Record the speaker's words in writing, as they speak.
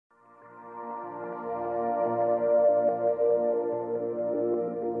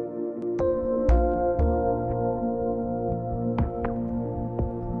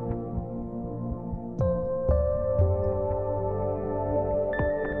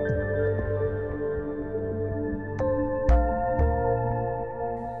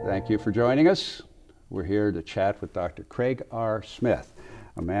Thank you for joining us. We're here to chat with Dr. Craig R. Smith,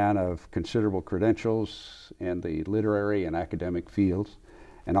 a man of considerable credentials in the literary and academic fields,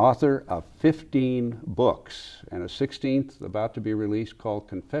 an author of 15 books and a 16th about to be released called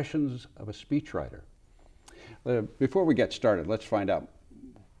Confessions of a Speechwriter. Before we get started, let's find out,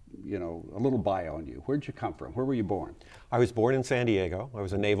 a little bio on you. Where'd you come from? Where were you born? I was born in San Diego. I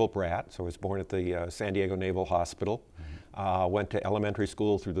was a naval brat, so I was born at the San Diego Naval Hospital. Went to elementary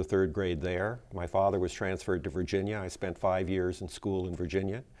school through the 3rd grade there. My father was transferred to Virginia. I spent 5 years in school in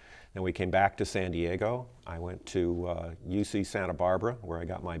Virginia. Then we came back to San Diego. I went to UC Santa Barbara, where I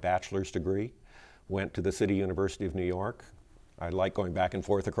got my bachelor's degree. Went to the City University of New York. I like going back and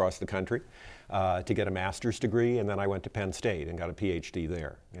forth across the country to get a master's degree, and then I went to Penn State and got a Ph.D.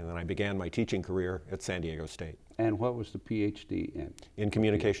 there. And then I began my teaching career at San Diego State. And what was the Ph.D. in? In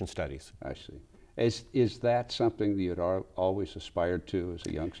communication studies. I see. Is that something that you'd always aspired to as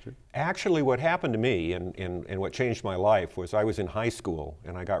a youngster? Actually, what happened to me and what changed my life was I was in high school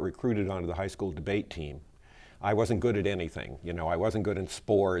and I got recruited onto the high school debate team. I wasn't good at anything. I wasn't good in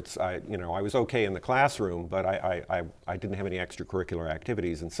sports. I was okay in the classroom, but I didn't have any extracurricular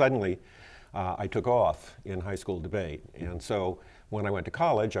activities. And suddenly, I took off in high school debate. And so when I went to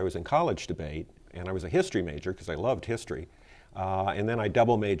college, I was in college debate, and I was a history major because I loved history. And then I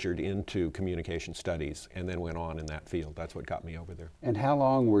double majored into communication studies and then went on in that field. That's what got me over there. And how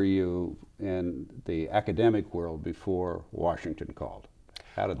long were you in the academic world before Washington called?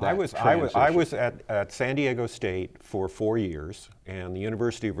 How did that transition? I was at San Diego State for 4 years, and the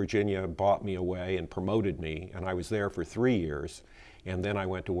University of Virginia bought me away and promoted me, and I was there for 3 years, and then I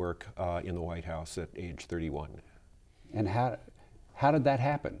went to work in the White House at age 31. And how did that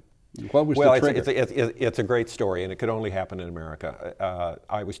happen? What was the trigger? It's a great story, and it could only happen in America.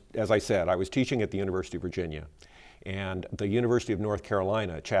 As I said, I was teaching at the University of Virginia, and the University of North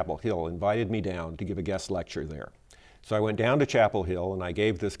Carolina, Chapel Hill, invited me down to give a guest lecture there. So I went down to Chapel Hill, and I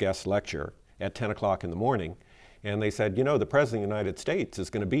gave this guest lecture at 10 o'clock in the morning, and they said, the President of the United States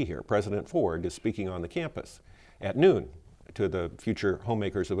is going to be here. President Ford is speaking on the campus at noon to the future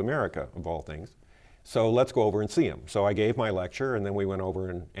homemakers of America, of all things. So let's go over and see him. So I gave my lecture, and then we went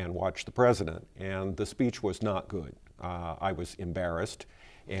over and watched the president. And the speech was not good. I was embarrassed,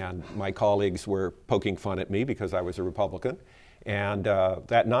 and my colleagues were poking fun at me because I was a Republican. And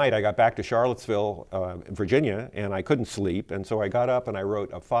that night I got back to Charlottesville, Virginia, and I couldn't sleep. And so I got up and I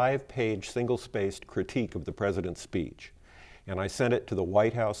wrote a 5-page single-spaced critique of the president's speech. And I sent it to the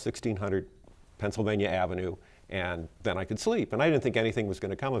White House, 1600 Pennsylvania Avenue, and then I could sleep. And I didn't think anything was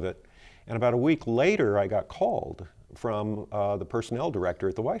going to come of it. And about a week later, I got called from the personnel director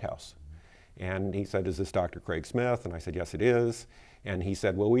at the White House. And he said, "Is this Dr. Craig Smith?" And I said, "Yes, it is." And he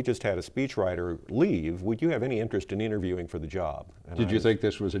said, "Well, we just had a speechwriter leave. Would you have any interest in interviewing for the job?" And Did you think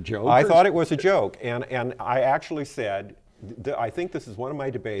this was a joke? I thought it was a joke. And I actually said, "I think this is one of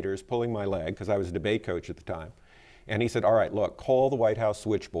my debaters pulling my leg," because I was a debate coach at the time. And he said, "All right, look, call the White House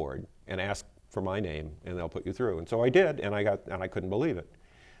switchboard and ask for my name, and they'll put you through." And so I did, and I couldn't believe it.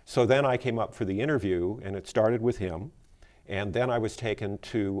 So then I came up for the interview, and it started with him. And then I was taken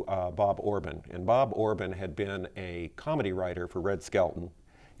to Bob Orban. And Bob Orban had been a comedy writer for Red Skelton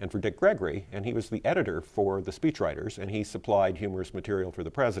and for Dick Gregory, and he was the editor for the speechwriters, and he supplied humorous material for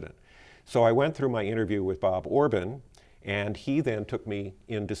the president. So I went through my interview with Bob Orban, and he then took me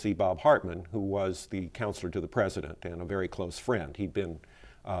in to see Bob Hartman, who was the counselor to the president and a very close friend. He'd been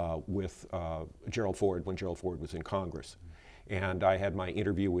with Gerald Ford when Gerald Ford was in Congress. And I had my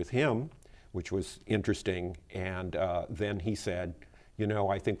interview with him, which was interesting, and then he said,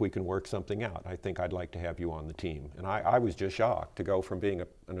 I think we can work something out. I think I'd like to have you on the team. And I was just shocked to go from being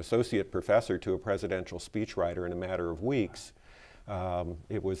an associate professor to a presidential speechwriter in a matter of weeks.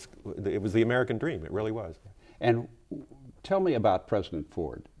 It was the American dream, it really was. And tell me about President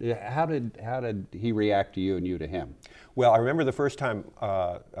Ford. How did he react to you and you to him? Well, I remember the first time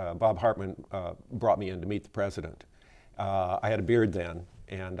Bob Hartman brought me in to meet the president. I had a beard then,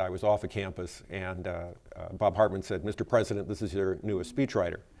 and I was off of campus, and Bob Hartman said, "Mr. President, this is your newest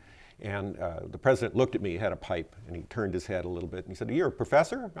speechwriter." And the president looked at me, he had a pipe, and he turned his head a little bit, and he said, "You're a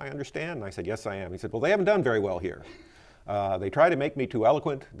professor, I understand?" And I said, "Yes, I am." He said, "Well, they haven't done very well here. They try to make me too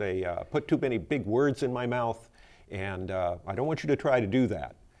eloquent, they put too many big words in my mouth, and I don't want you to try to do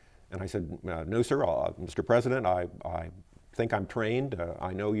that." And I said, "No, sir, Mr. President, I think I'm trained.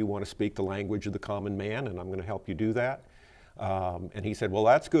 I know you want to speak the language of the common man, and I'm going to help you do that." And he said, "Well,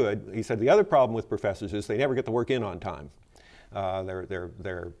 that's good." He said, "The other problem with professors is they never get the work in on time.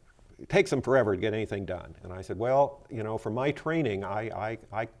 It takes them forever to get anything done." And I said, "Well, for my training, I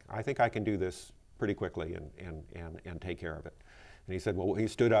think I can do this pretty quickly and take care of it." And he said, well, he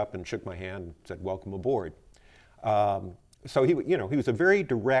stood up and shook my hand and said, welcome aboard. So he was a very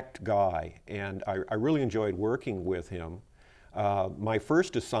direct guy, and I really enjoyed working with him. My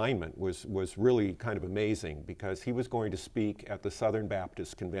first assignment was really kind of amazing because he was going to speak at the Southern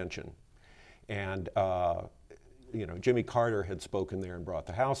Baptist Convention. And Jimmy Carter had spoken there and brought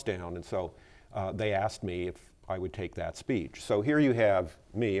the house down, and so they asked me if I would take that speech. So here you have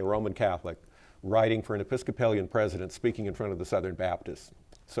me, a Roman Catholic, writing for an Episcopalian president speaking in front of the Southern Baptists.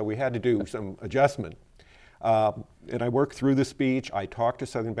 So we had to do some adjustment. And I worked through the speech. I talked to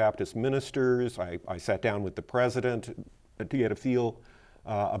Southern Baptist ministers. I sat down with the president to get a feel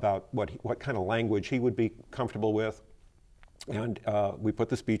about what kind of language he would be comfortable with. And we put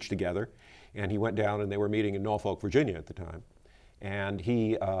the speech together. And he went down, and they were meeting in Norfolk, Virginia at the time. And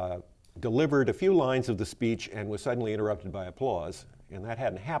he delivered a few lines of the speech and was suddenly interrupted by applause. And that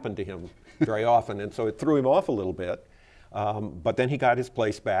hadn't happened to him very often, and so it threw him off a little bit. But then he got his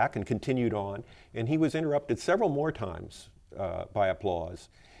place back and continued on. And he was interrupted several more times by applause.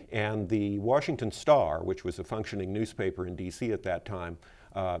 And the Washington Star, which was a functioning newspaper in D.C. at that time,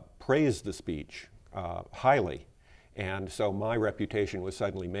 praised the speech highly. And so my reputation was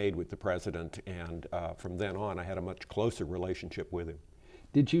suddenly made with the president, and from then on I had a much closer relationship with him.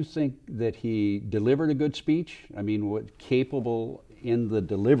 Did you think that he delivered a good speech? I mean, what capable in the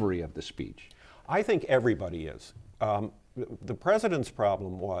delivery of the speech? I think everybody is. The president's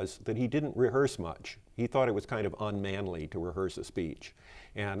problem was that he didn't rehearse much. He thought it was kind of unmanly to rehearse a speech.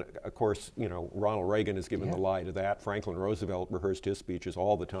 And of course, Ronald Reagan has given the lie to that. Franklin Roosevelt rehearsed his speeches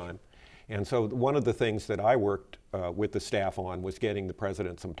all the time. And so one of the things that I worked with the staff on was getting the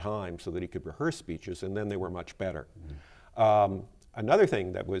president some time so that he could rehearse speeches, and then they were much better. Another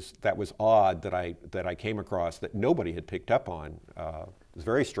thing that was odd that I came across that nobody had picked up on, was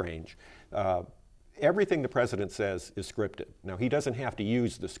very strange. Everything the president says is scripted. Now, he doesn't have to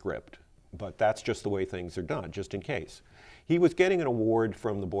use the script, but that's just the way things are done, just in case. He was getting an award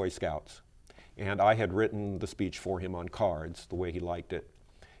from the Boy Scouts, and I had written the speech for him on cards, the way he liked it.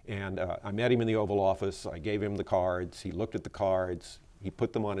 And I met him in the Oval Office. I gave him the cards. He looked at the cards. He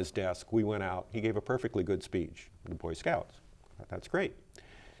put them on his desk. We went out. He gave a perfectly good speech to the Boy Scouts. That's great.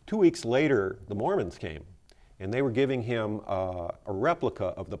 2 weeks later, the Mormons came, and they were giving him a replica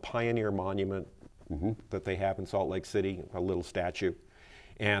of the Pioneer Monument that they have in Salt Lake City, a little statue.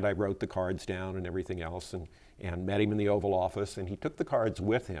 And I wrote the cards down and everything else, and met him in the Oval Office, and he took the cards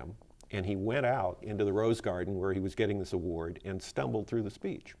with him, and he went out into the Rose Garden where he was getting this award and stumbled through the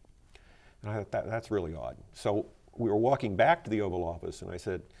speech. And I thought, that's really odd. So we were walking back to the Oval Office, and I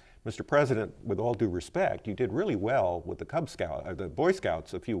said, Mr. President, with all due respect, you did really well with the Boy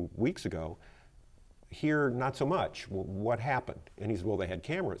Scouts a few weeks ago. Here, not so much. Well, what happened? And he said, well, they had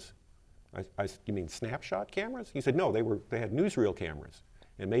cameras. You mean snapshot cameras? He said, no, they had newsreel cameras.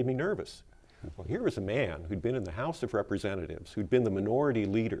 It made me nervous. Well, here was a man who'd been in the House of Representatives, who'd been the minority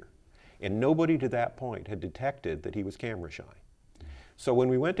leader, and nobody to that point had detected that he was camera shy. So when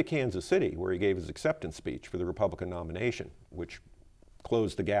we went to Kansas City, where he gave his acceptance speech for the Republican nomination, which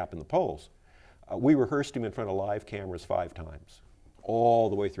closed the gap in the polls, we rehearsed him in front of live cameras 5 times, all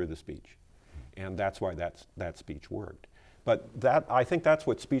the way through the speech. And that's why that speech worked. But I think that's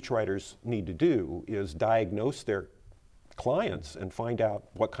what speechwriters need to do, is diagnose their clients and find out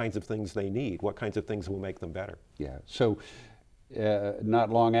what kinds of things they need, what kinds of things will make them better. Yeah. So not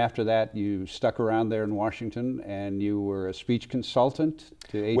long after that, you stuck around there in Washington, and you were a speech consultant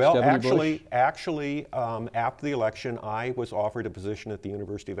to H.W. Well, Bush? actually, after the election, I was offered a position at the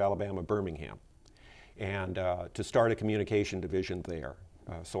University of Alabama, Birmingham, and to start a communication division there.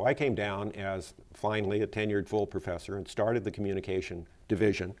 So I came down as finally a tenured full professor and started the communication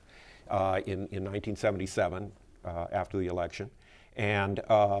division in 1977 after the election. And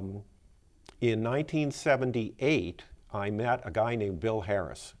in 1978, I met a guy named Bill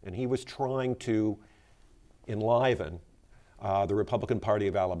Harris, and he was trying to enliven the Republican Party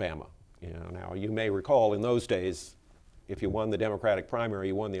of Alabama. Now, you may recall in those days, if you won the Democratic primary,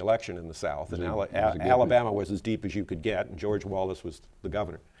 you won the election in the South. And Alabama was as deep as you could get, and George Wallace was the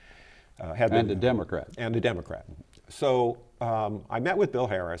governor. And a Democrat. And a Democrat. So I met with Bill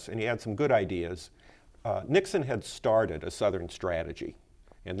Harris, and he had some good ideas. Nixon had started a Southern strategy,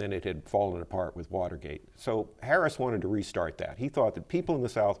 and then it had fallen apart with Watergate. So Harris wanted to restart that. He thought that people in the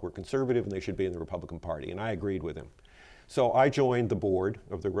South were conservative and they should be in the Republican Party, and I agreed with him. So I joined the board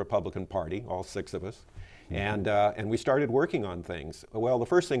of the Republican Party, all 6 of us, and we started working on things. Well, the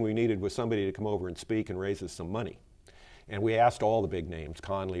first thing we needed was somebody to come over and speak and raise us some money. And we asked all the big names,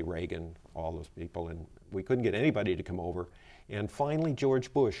 Conley, Reagan, all those people, and we couldn't get anybody to come over. And finally,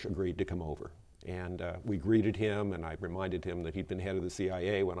 George Bush agreed to come over. And we greeted him, and I reminded him that he'd been head of the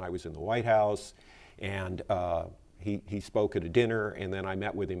CIA when I was in the White House. And he spoke at a dinner, and then I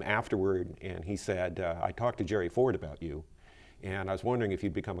met with him afterward, and he said, I talked to Jerry Ford about you, and I was wondering if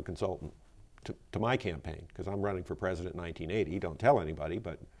you'd become a consultant to my campaign, because I'm running for president in 1980. Don't tell anybody,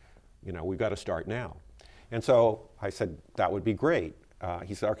 but you know, we've got to start now. And so I said, that would be great.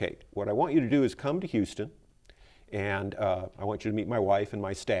 He said, okay, what I want you to do is come to Houston, and I want you to meet my wife and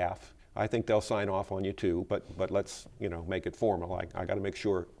my staff. I think they'll sign off on you too, but let's, you know, make it formal. I got to make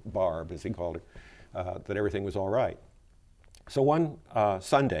sure, Barb, as he called her, that everything was all right. So one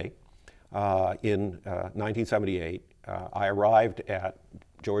Sunday in 1978, I arrived at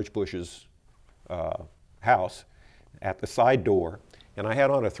George Bush's house at the side door, and I had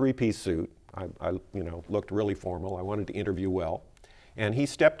on a three-piece suit. I you know, looked really formal. I wanted to interview well. And he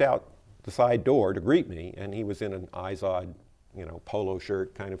stepped out the side door to greet me, and he was in an Izod, you know, polo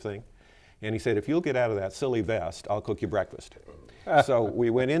shirt kind of thing. And he said, if you'll get out of that silly vest, I'll cook you breakfast. So we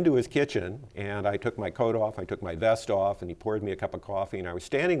went into his kitchen, and I took my coat off, I took my vest off, and he poured me a cup of coffee, and I was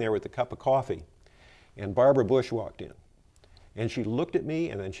standing there with the cup of coffee, and Barbara Bush walked in. And she looked at me,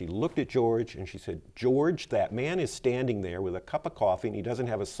 and then she looked at George, and she said, George, that man is standing there with a cup of coffee, and he doesn't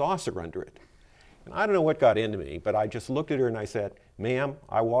have a saucer under it. And I don't know what got into me, but I just looked at her and I said, ma'am,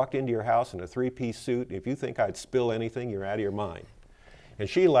 I walked into your house in a three-piece suit. If you think I'd spill anything, you're out of your mind. And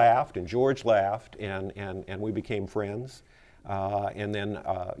she laughed, and George laughed, and we became friends. And then,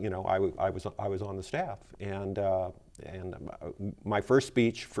 you know, I was on the staff. And my first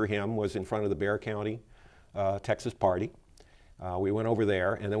speech for him was in front of the Bexar County, Texas party. We went over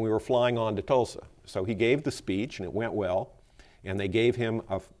there, and then we were flying on to Tulsa. So he gave the speech, and it went well. And they gave him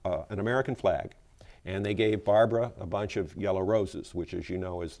an American flag. And they gave Barbara a bunch of yellow roses, which, as you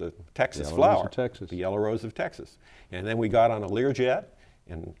know, is the Texas flower. The yellow rose of Texas. And then we got on a Learjet,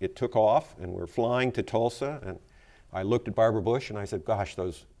 and it took off, and we're flying to Tulsa. And I looked at Barbara Bush, and I said, gosh,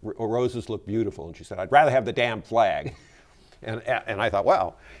 those roses look beautiful. And she said, I'd rather have the damn flag. And I thought,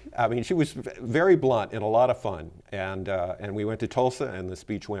 wow. I mean, she was very blunt and a lot of fun. And we went to Tulsa, and the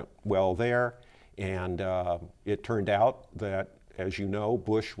speech went well there. And it turned out that, as you know,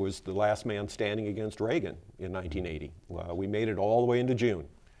 Bush was the last man standing against Reagan in 1980. We made it all the way into June.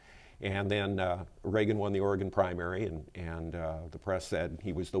 And then Reagan won the Oregon primary, and the press said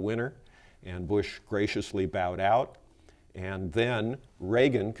he was the winner, and Bush graciously bowed out. And then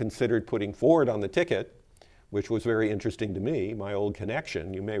Reagan considered putting Ford on the ticket, which was very interesting to me, my old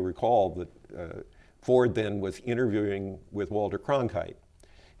connection. You may recall that Ford then was interviewing with Walter Cronkite.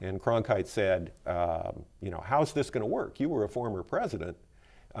 And Cronkite said, you know, how's this going to work? You were a former president,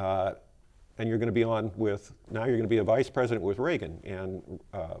 and you're going to be on with, now you're going to be a vice president with Reagan. And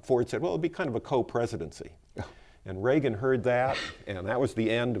Ford said, well, it'd be kind of a co-presidency. And Reagan heard that, and that was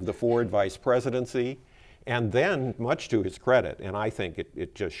the end of the Ford vice presidency. And then, much to his credit, and I think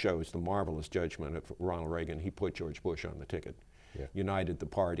it just shows the marvelous judgment of Ronald Reagan, he put George Bush on the ticket. Yeah. United the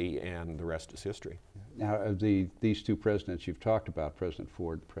party, and the rest is history. Now, these two presidents you've talked about, President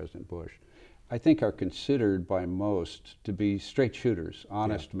Ford and President Bush, I think are considered by most to be straight shooters,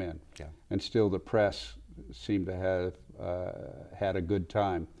 honest men. Yeah. And still the press seemed to have had a good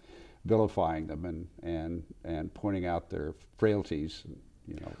time vilifying them and pointing out their frailties.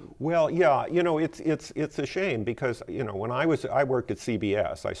 You know. Well, yeah, you know, it's a shame because, you know, when I worked at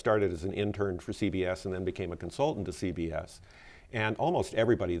CBS. I started as an intern for CBS and then became a consultant to CBS. And almost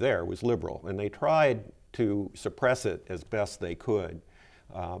everybody there was liberal, and they tried to suppress it as best they could.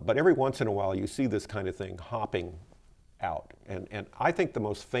 But every once in a while, you see this kind of thing hopping out. And I think the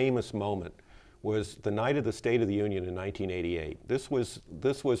most famous moment was the night of the State of the Union in 1988. This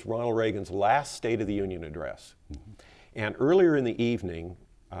was Ronald Reagan's last State of the Union address. Mm-hmm. And earlier in the evening,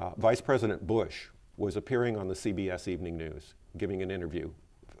 Vice President Bush was appearing on the CBS Evening News, giving an interview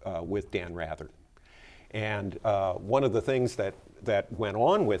with Dan Rather. And one of the things that went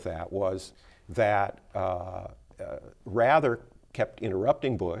on with that was that Rather kept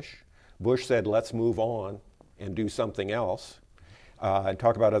interrupting Bush. Bush said, let's move on and do something else and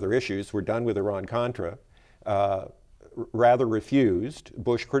talk about other issues. We're done with Iran-Contra. Rather refused.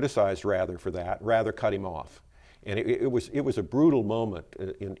 Bush criticized Rather for that. Rather cut him off. And it was a brutal moment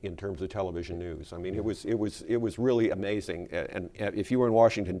in terms of television news. I mean, it was really amazing. And if you were in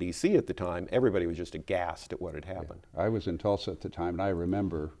Washington, D.C. at the time, everybody was just aghast at what had happened. Yeah. I was in Tulsa at the time, and I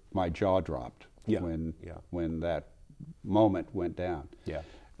remember my jaw dropped when that moment went down. Yeah.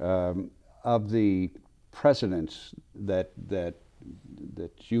 Of the presidents that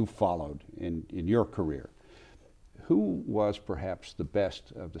you followed in your career, who was perhaps the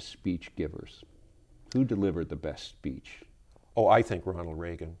best of the speech givers? Who delivered the best speech? Oh, I think Ronald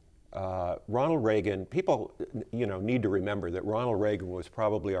Reagan. Ronald Reagan, people need to remember that Ronald Reagan was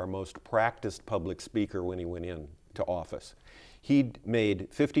probably our most practiced public speaker when he went into office. He'd made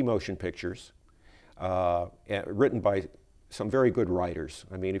 50 motion pictures written by some very good writers.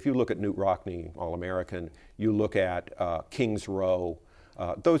 I mean, if you look at Newt Rockne, All-American, you look at King's Row,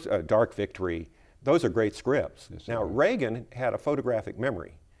 Dark Victory, those are great scripts. Yes, now, Reagan had a photographic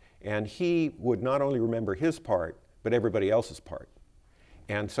memory, and he would not only remember his part, but everybody else's part.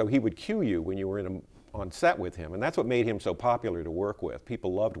 And so he would cue you when you were on set with him, and that's what made him so popular to work with.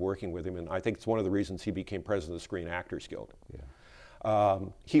 People loved working with him, and I think it's one of the reasons he became president of the Screen Actors Guild. Yeah.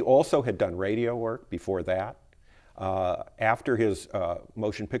 He also had done radio work before that. After his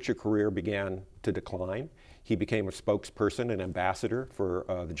motion picture career began to decline, he became a spokesperson and ambassador for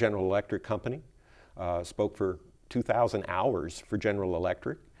the General Electric Company, spoke for 2,000 hours for General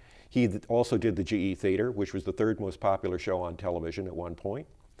Electric. He also did the GE Theater, which was the third most popular show on television at one point.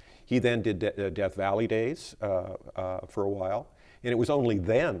 He then did Death Valley Days for a while, and it was only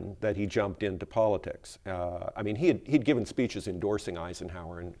then that he jumped into politics. I mean, he'd given speeches endorsing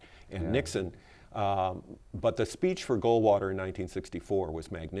Eisenhower and Nixon, but the speech for Goldwater in 1964 was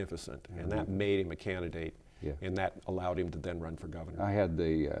magnificent, and that made him a candidate, and that allowed him to then run for governor. I had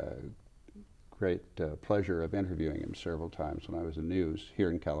the great pleasure of interviewing him several times when I was in news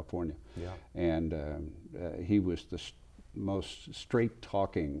here in California. Yeah. And he was the most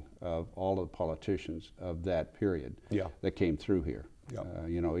straight-talking of all the politicians of that period that came through here,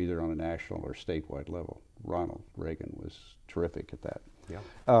 either on a national or statewide level. Ronald Reagan was terrific at that.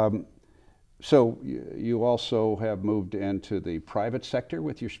 Yeah. So you also have moved into the private sector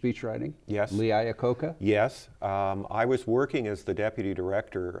with your speechwriting? Yes. Lee Iacocca? Yes. I was working as the deputy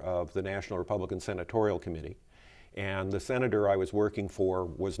director of the National Republican Senatorial Committee, and the senator I was working for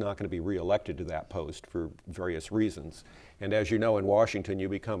was not going to be reelected to that post for various reasons. And as you know, in Washington, you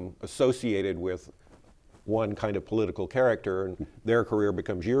become associated with one kind of political character, and their career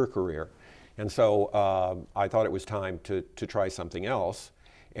becomes your career. And so I thought it was time to try something else.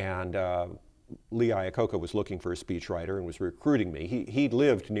 And Lee Iacocca was looking for a speechwriter and was recruiting me. He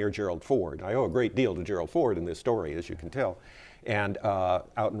lived near Gerald Ford. I owe a great deal to Gerald Ford in this story, as you can tell, and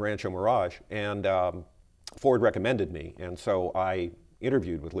out in Rancho Mirage. And Ford recommended me, and so I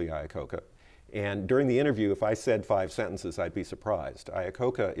interviewed with Lee Iacocca. And during the interview, if I said 5 sentences, I'd be surprised.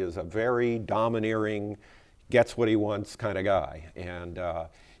 Iacocca is a very domineering, gets what he wants kind of guy. And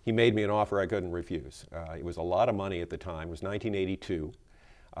he made me an offer I couldn't refuse. It was a lot of money at the time. It was 1982.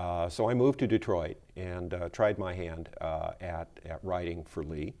 So I moved to Detroit and tried my hand at writing for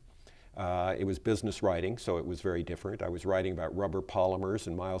Lee. It was business writing, so it was very different. I was writing about rubber polymers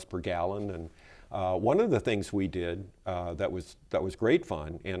and miles per gallon. And one of the things we did that was great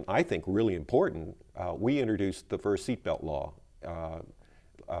fun and I think really important, we introduced the first seatbelt law.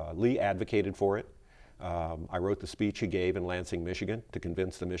 Lee advocated for it. I wrote the speech he gave in Lansing, Michigan to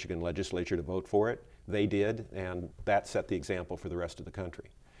convince the Michigan legislature to vote for it. They did, and that set the example for the rest of the country.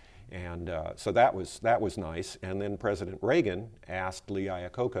 And so that was nice. And then President Reagan asked Lee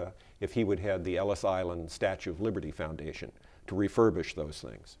Iacocca if he would head the Ellis Island Statue of Liberty Foundation to refurbish those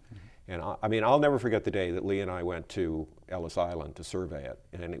things. Mm-hmm. And I mean, I'll never forget the day that Lee and I went to Ellis Island to survey it,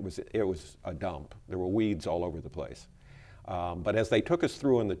 and it was a dump. There were weeds all over the place. But as they took us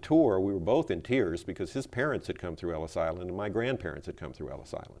through on the tour, we were both in tears because his parents had come through Ellis Island and my grandparents had come through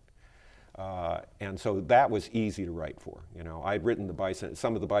Ellis Island. And so that was easy to write for. You know, I'd written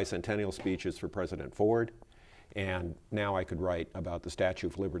some of the bicentennial speeches for President Ford, and now I could write about the Statue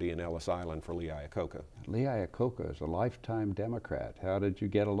of Liberty in Ellis Island for Lee Iacocca. Lee Iacocca is a lifetime Democrat. How did you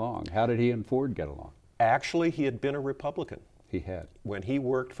get along? How did he and Ford get along? Actually, he had been a Republican. He had. When he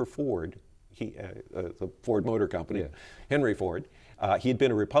worked for Ford, the Ford Motor Company, Henry Ford, he had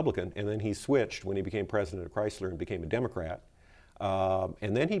been a Republican, and then he switched when he became president of Chrysler and became a Democrat.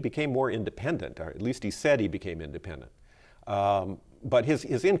 And then he became more independent, or at least he said he became independent. But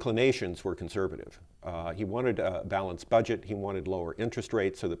his inclinations were conservative. He wanted a balanced budget. He wanted lower interest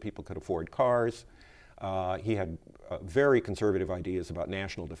rates so that people could afford cars. He had very conservative ideas about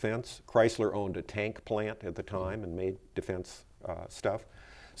national defense. Chrysler owned a tank plant at the time and made defense stuff.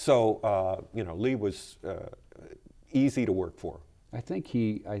 So, you know, Lee was easy to work for. I think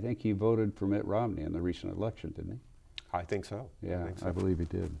he voted for Mitt Romney in the recent election, didn't he? I think so. Yeah, I believe he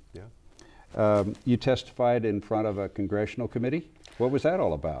did. Yeah. You testified in front of a congressional committee. What was that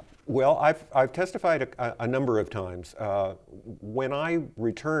all about? Well, I've testified a number of times. When I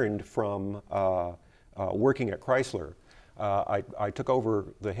returned from working at Chrysler, I took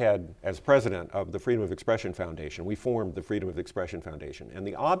over the head as president of the Freedom of Expression Foundation. We formed the Freedom of Expression Foundation. And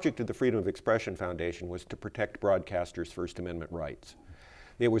the object of the Freedom of Expression Foundation was to protect broadcasters' First Amendment rights.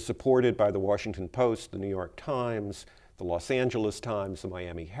 It was supported by the Washington Post, the New York Times, the Los Angeles Times, the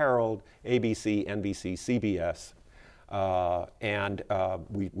Miami Herald, ABC, NBC, CBS, and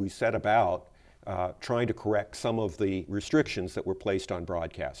we set about trying to correct some of the restrictions that were placed on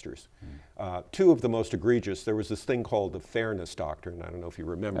broadcasters. Two of the most egregious, there was this thing called the Fairness Doctrine. I don't know if you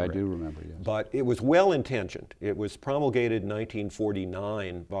remember it. I do remember, yes. But it was well-intentioned. It was promulgated in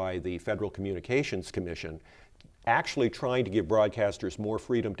 1949 by the Federal Communications Commission, actually trying to give broadcasters more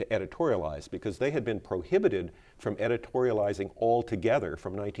freedom to editorialize, because they had been prohibited from editorializing altogether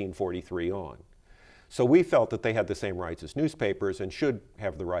from 1943 on. So we felt that they had the same rights as newspapers and should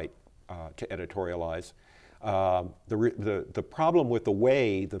have the right to editorialize. The problem with the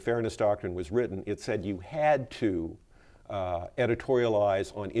way the Fairness Doctrine was written, it said you had to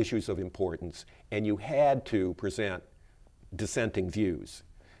editorialize on issues of importance, and you had to present dissenting views.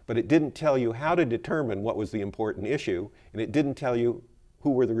 But it didn't tell you how to determine what was the important issue, and it didn't tell you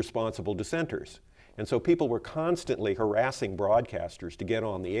who were the responsible dissenters. And so people were constantly harassing broadcasters to get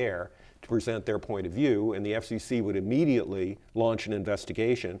on the air to present their point of view, and the FCC would immediately launch an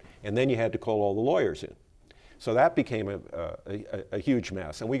investigation, and then you had to call all the lawyers in. So that became a huge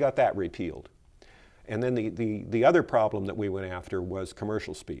mess, and we got that repealed. And then the other problem that we went after was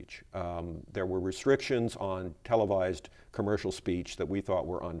commercial speech. There were restrictions on televised commercial speech that we thought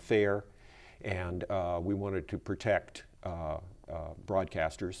were unfair, and we wanted to protect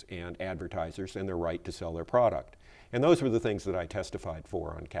broadcasters and advertisers and their right to sell their product. And those were the things that I testified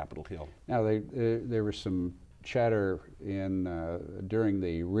for on Capitol Hill. Now, there was some chatter during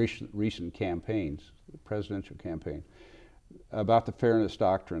the recent campaigns, the presidential campaign, about the Fairness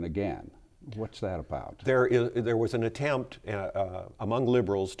Doctrine again. What's that about? There was an attempt among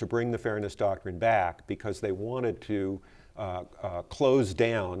liberals to bring the Fairness Doctrine back because they wanted to close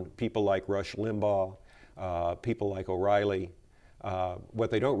down people like Rush Limbaugh, people like O'Reilly.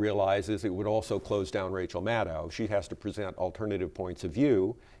 What they don't realize is it would also close down Rachel Maddow. She has to present alternative points of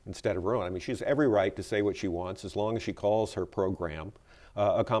view instead of her own. I mean, she has every right to say what she wants as long as she calls her program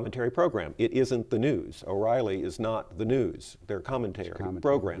a commentary program. It isn't the news. O'Reilly is not the news. They're commentary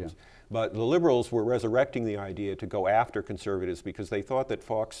programs. Yeah. But the liberals were resurrecting the idea to go after conservatives because they thought that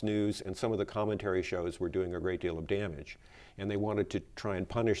Fox News and some of the commentary shows were doing a great deal of damage. And they wanted to try and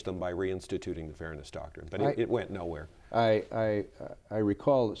punish them by reinstituting the Fairness Doctrine. But it went nowhere. I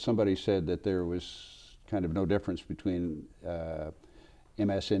recall that somebody said that there was kind of no difference between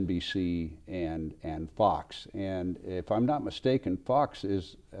MSNBC and Fox. And if I'm not mistaken, Fox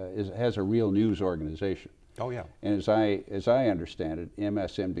has a real news organization. Oh yeah. And as I understand it,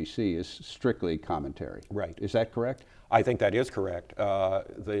 MSNBC is strictly commentary. Right. Is that correct? I think that is correct.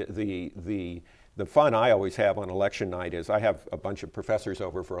 The fun I always have on election night is I have a bunch of professors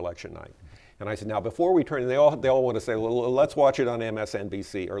over for election night. And I said, now before we turn, they all want to say, well, let's watch it on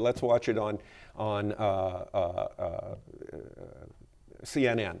MSNBC or let's watch it on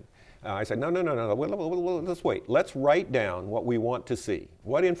CNN. I said, no, let's wait. Let's write down what we want to see.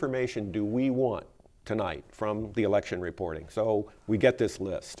 What information do we want tonight from the election reporting? So we get this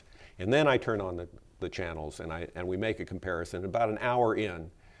list. And then I turn on the channels and we make a comparison. About an hour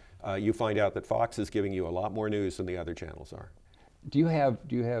in, you find out that Fox is giving you a lot more news than the other channels are. Do you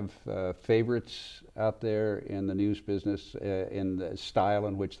have favorites out there in the news business in the style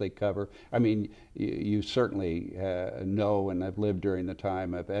in which they cover? I mean, you certainly know and have lived during the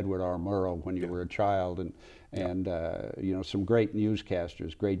time of Edward R. Murrow when you were a child, and you know, some great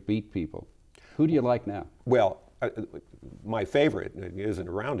newscasters, great beat people. Who do you like now? Well, my favorite, it isn't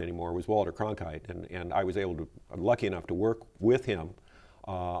around anymore, was Walter Cronkite, and I was I'm lucky enough to work with him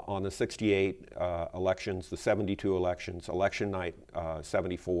on the 68 elections, the 72 elections, election night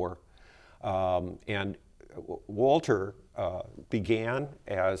 74. And Walter began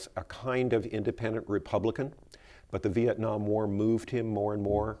as a kind of independent Republican, but the Vietnam War moved him more and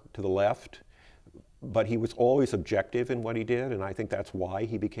more to the left. But he was always objective in what he did, and I think that's why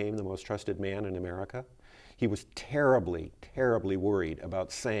he became the most trusted man in America. He was terribly, terribly worried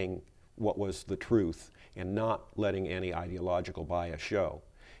about saying what was the truth and not letting any ideological bias show.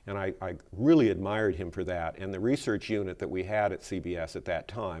 And I really admired him for that. And the research unit that we had at CBS at that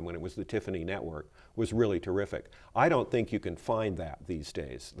time, when it was the Tiffany Network, was really terrific. I don't think you can find that these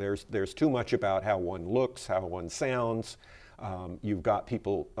days. There's too much about how one looks, how one sounds. You've got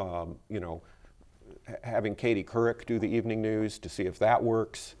people, you know, having Katie Couric do the evening news to see if that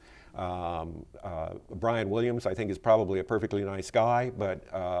works. Brian Williams, I think, is probably a perfectly nice guy, but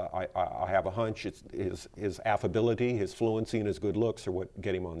I have a hunch it's his affability, his fluency, and his good looks are what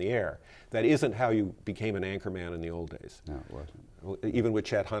get him on the air. That isn't how you became an anchorman in the old days. No, it wasn't. Even with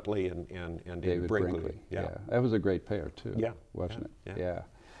Chet Huntley and David Brinkley. Yeah. That was a great pair too. Yeah. Wasn't yeah. it?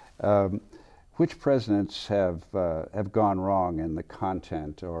 Yeah. Which presidents have gone wrong in the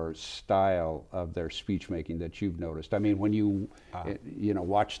content or style of their speech making that you've noticed? I mean, when you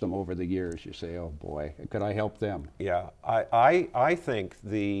watch them over the years, you say, "Oh boy, could I help them?" Yeah, I think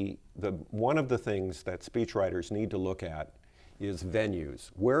one of the things that speechwriters need to look at is venues.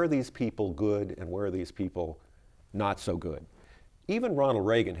 Where are these people good and where are these people not so good? Even Ronald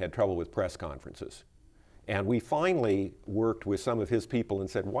Reagan had trouble with press conferences. And we finally worked with some of his people and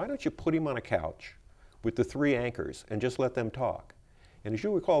said, why don't you put him on a couch with the three anchors and just let them talk? And as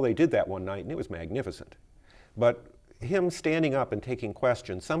you recall, they did that one night and it was magnificent. But him standing up and taking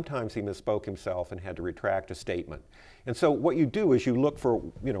questions, sometimes he misspoke himself and had to retract a statement. And so what you do is you look for,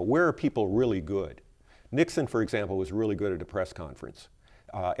 where are people really good? Nixon, for example, was really good at a press conference.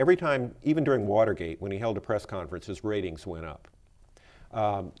 Every time, even during Watergate, when he held a press conference, his ratings went up.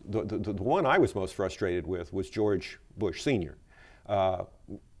 The one I was most frustrated with was George Bush Sr.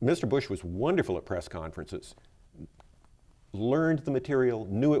 Mr. Bush was wonderful at press conferences, learned the material,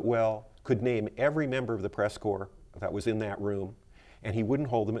 knew it well, could name every member of the press corps that was in that room, and he wouldn't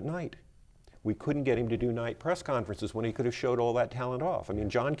hold them at night. We couldn't get him to do night press conferences when he could have showed all that talent off. I mean,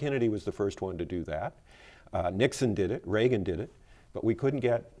 John Kennedy was the first one to do that. Nixon did it, Reagan did it. But we couldn't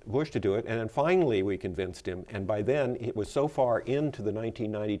get Bush to do it, and then finally we convinced him, and by then it was so far into the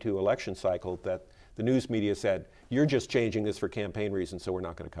 1992 election cycle that the news media said, you're just changing this for campaign reasons, so we're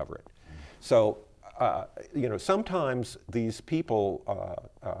not going to cover it. So, sometimes these people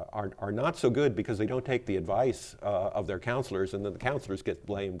are not so good because they don't take the advice of their counselors, and then the counselors get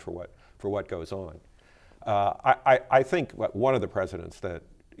blamed for what goes on. I think one of the presidents that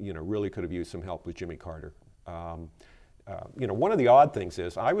really could have used some help was Jimmy Carter. One of the odd things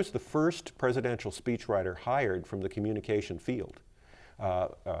is I was the first presidential speechwriter hired from the communication field,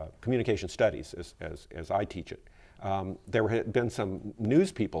 communication studies as I teach it. There had been some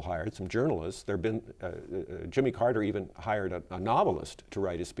news people hired, some journalists. There had been, Jimmy Carter even hired a novelist to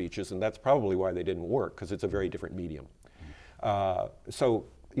write his speeches, and that's probably why they didn't work, because it's a very different medium. I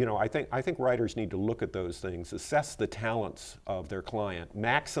think writers need to look at those things, assess the talents of their client,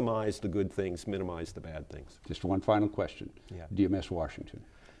 maximize the good things, minimize the bad things. Just one final question. Yeah. Do you miss Washington?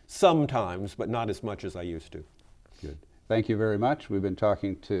 Sometimes, but not as much as I used to. Good. Thank you very much. We've been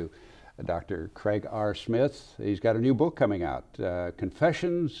talking to Dr. Craig R. Smith. He's got a new book coming out,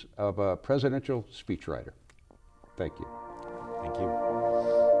 Confessions of a Presidential Speechwriter. Thank you. Thank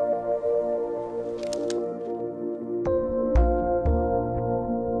you.